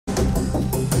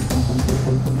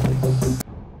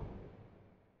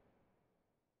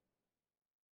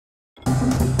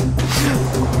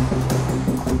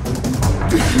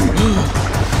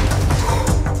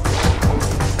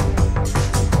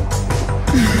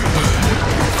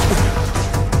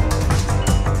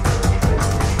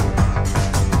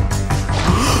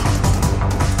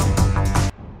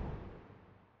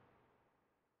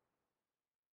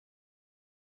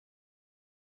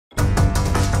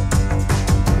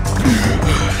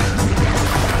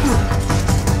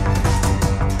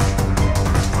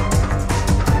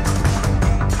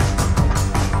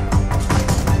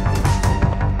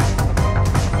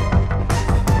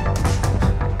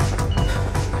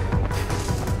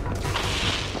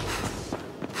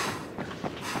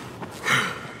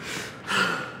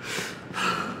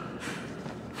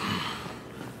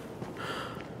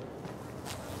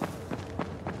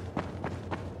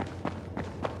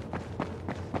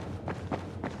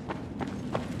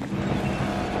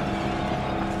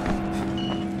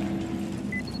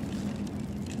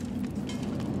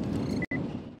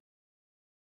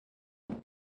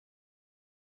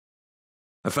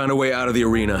I found a way out of the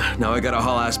arena. Now I gotta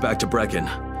haul ass back to Brecken.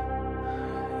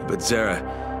 But Zere,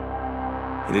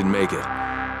 he didn't make it.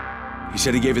 He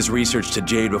said he gave his research to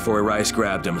Jade before Rais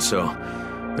grabbed him, so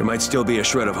there might still be a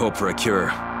shred of hope for a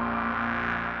cure.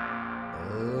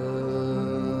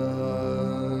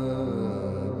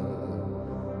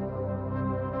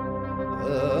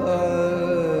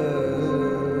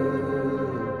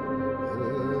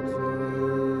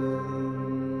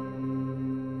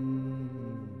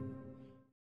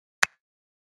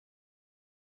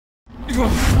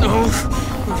 No,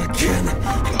 not again.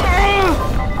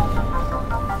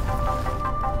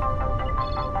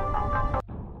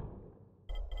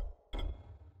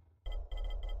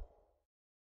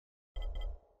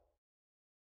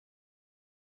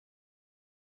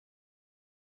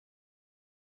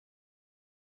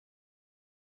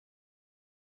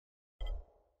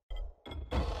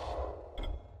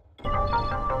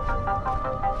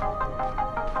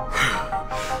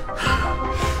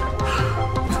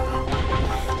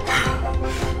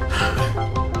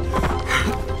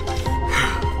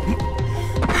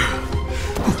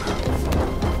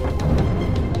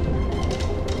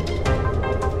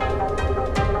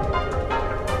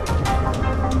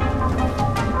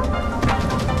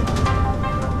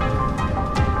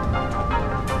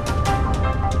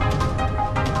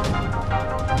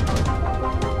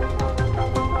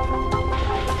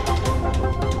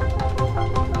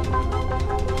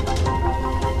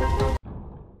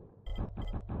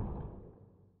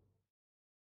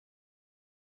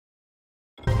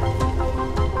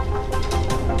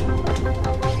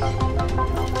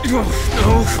 No,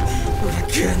 not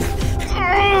again.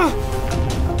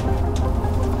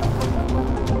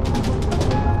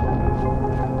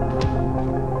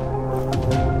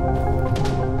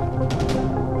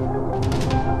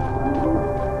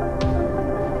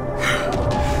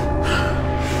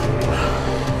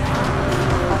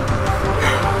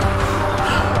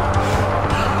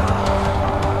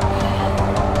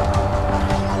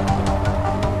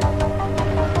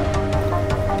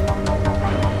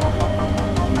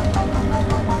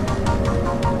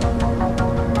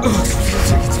 Oh, it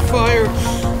feels like it's fire.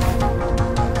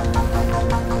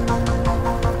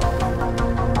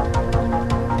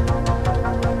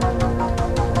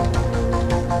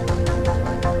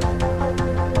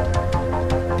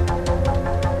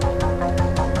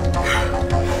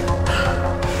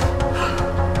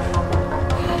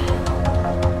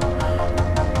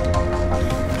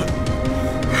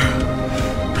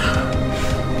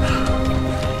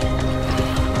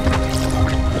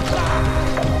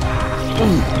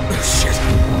 Shit.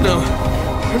 No.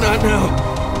 Not now.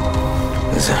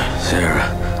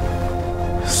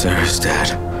 Zere's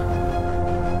dead.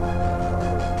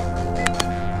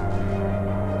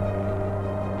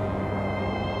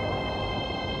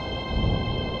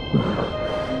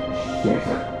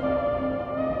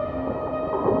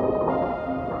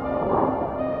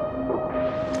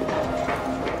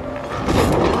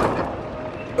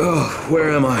 Oh,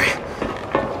 where am I?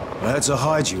 I had to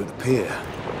hide you at the pier.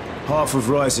 Half of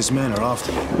Rais's men are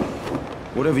after you.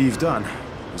 Whatever you've done,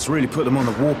 it's really put them on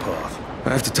the warpath. I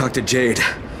have to talk to Jade.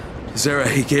 Zere,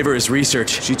 he gave her his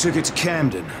research. She took it to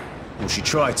Camden. Or she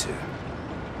tried to.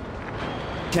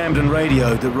 Camden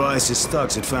radioed that Rais's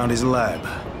thugs had found his lab.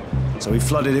 So he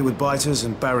flooded it with biters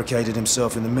and barricaded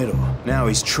himself in the middle. Now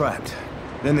he's trapped.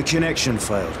 Then the connection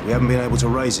failed. We haven't been able to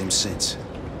raise him since.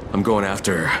 I'm going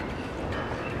after her.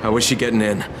 How is she getting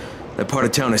in? That part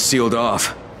of town is sealed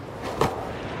off.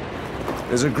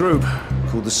 There's a group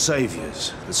called the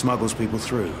Saviors that smuggles people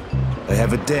through. They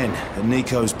have a den at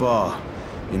Nico's bar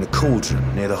in the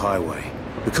Cauldron near the highway.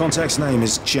 The contact's name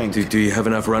is Jenk. Do you have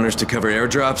enough runners to cover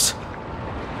airdrops?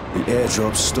 The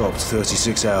airdrop stopped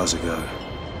 36 hours ago.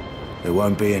 There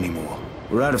won't be any more.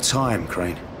 We're out of time,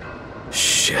 Crane.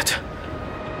 Shit.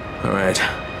 All right.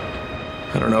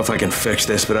 I don't know if I can fix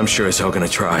this, but I'm sure as hell gonna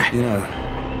try. You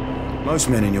know, most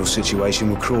men in your situation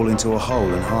would crawl into a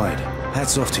hole and hide.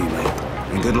 Hats off to you, mate,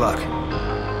 and good luck.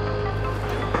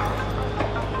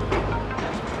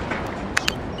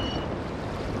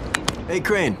 Hey,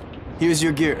 Crane. Here's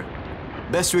your gear.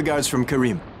 Best regards from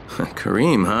Karim.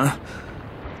 Karim, huh?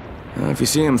 If you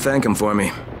see him, thank him for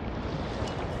me.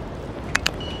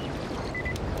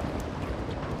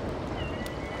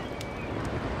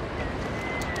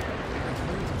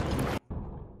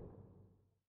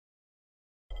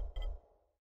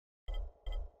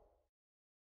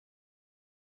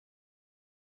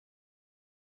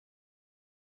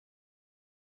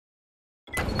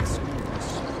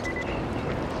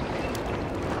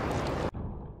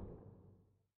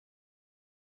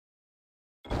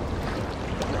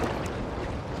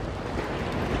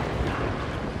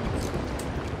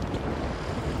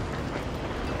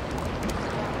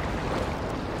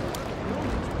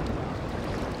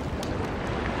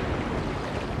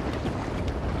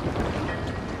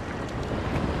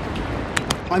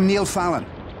 I'm Neil Fallon.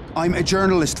 I'm a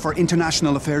journalist for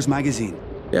International Affairs magazine.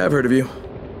 Yeah, I've heard of you.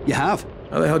 You have?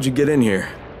 How the hell'd you get in here?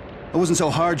 It wasn't so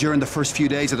hard during the first few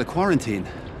days of the quarantine.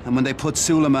 And when they put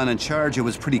Suleiman in charge, it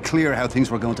was pretty clear how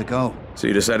things were going to go. So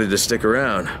you decided to stick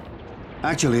around?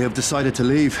 Actually, I've decided to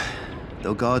leave.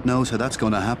 Though God knows how that's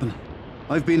going to happen.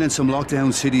 I've been in some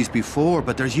lockdown cities before,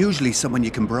 but there's usually someone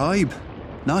you can bribe.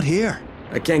 Not here.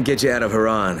 I can't get you out of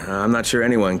Haran. I'm not sure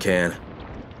anyone can.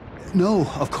 No,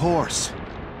 of course.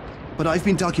 But I've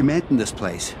been documenting this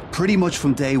place, pretty much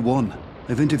from day one.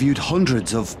 I've interviewed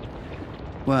hundreds of...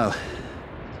 well,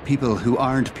 people who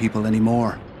aren't people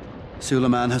anymore.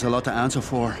 Suleiman has a lot to answer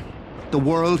for. The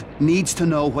world needs to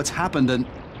know what's happened and...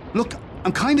 Look,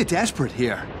 I'm kinda desperate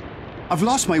here. I've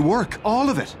lost my work, all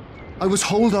of it. I was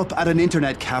holed up at an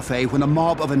internet cafe when a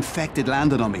mob of infected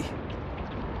landed on me.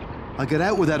 I got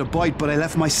out without a bite, but I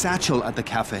left my satchel at the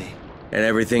cafe. And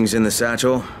everything's in the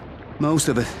satchel? Most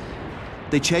of it.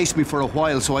 They chased me for a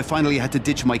while, so I finally had to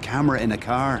ditch my camera in a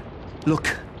car.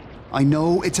 Look, I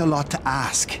know it's a lot to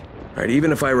ask. Alright,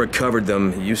 even if I recovered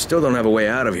them, you still don't have a way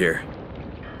out of here.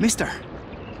 Mister,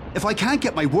 if I can't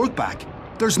get my work back,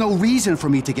 there's no reason for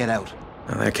me to get out.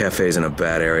 Now, that cafe's in a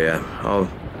bad area.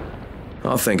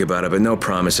 I'll think about it, but no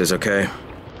promises, okay?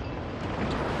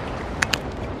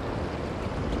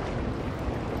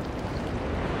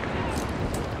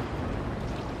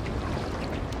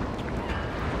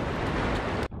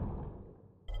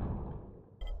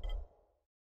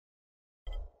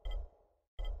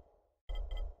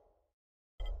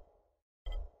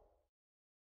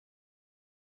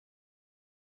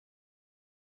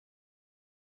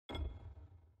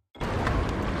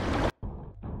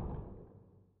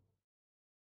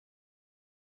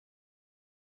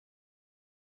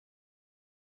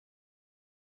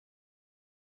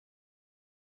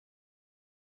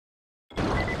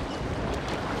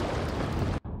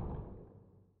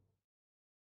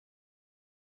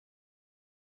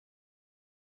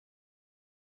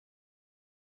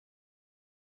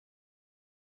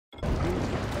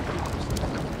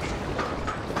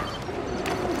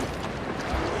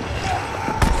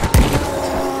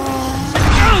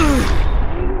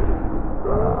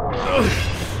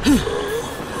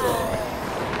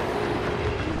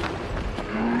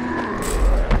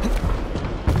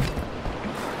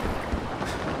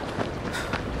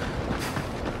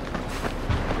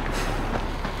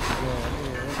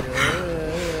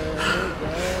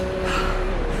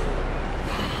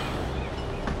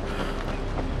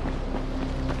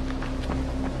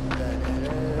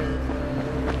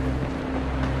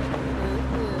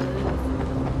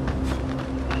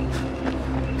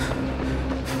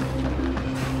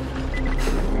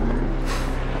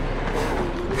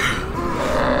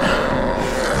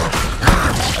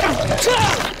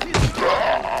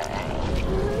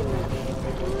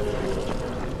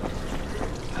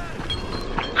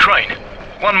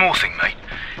 One more thing, mate.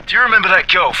 Do you remember that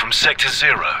girl from Sector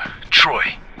Zero,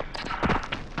 Troy?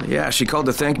 Yeah, she called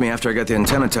to thank me after I got the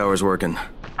antenna towers working.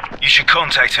 You should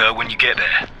contact her when you get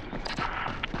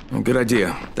there. Good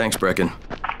idea. Thanks, Brecken.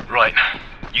 Right.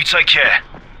 You take care.